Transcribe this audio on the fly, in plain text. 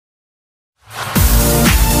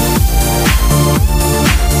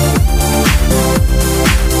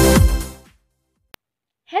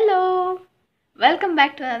Welcome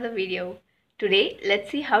back to another video. Today,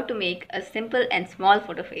 let's see how to make a simple and small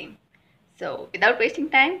photo frame. So, without wasting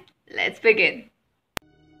time, let's begin.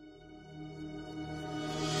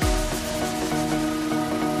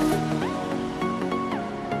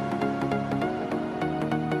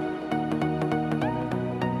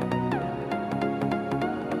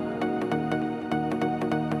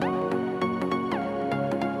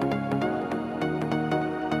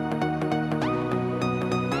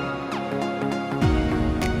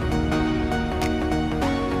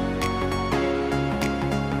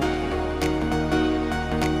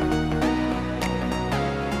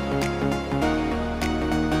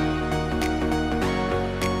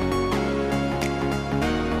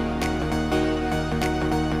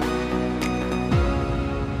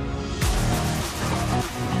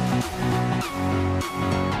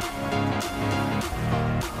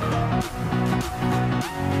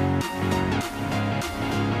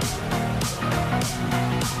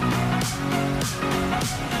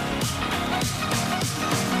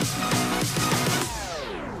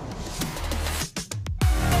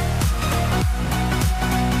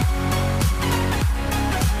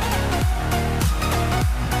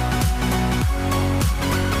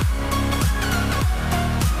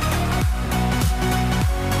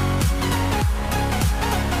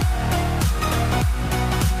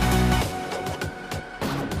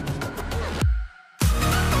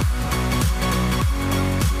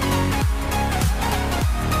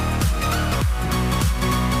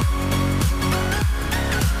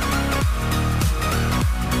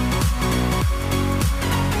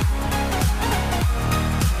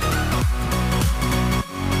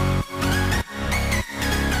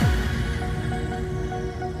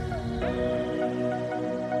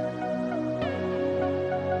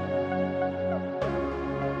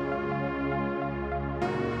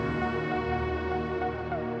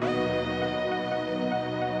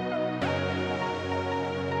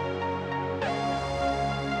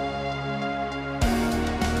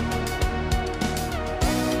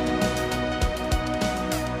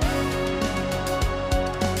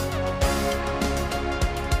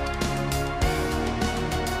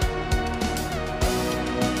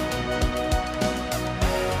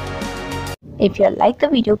 If you like the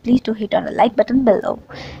video, please do hit on the like button below,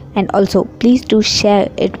 and also please do share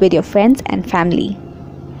it with your friends and family.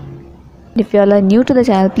 If you all are new to the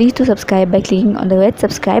channel, please do subscribe by clicking on the red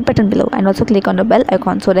subscribe button below, and also click on the bell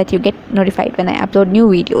icon so that you get notified when I upload new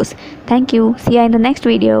videos. Thank you. See you in the next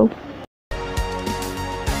video.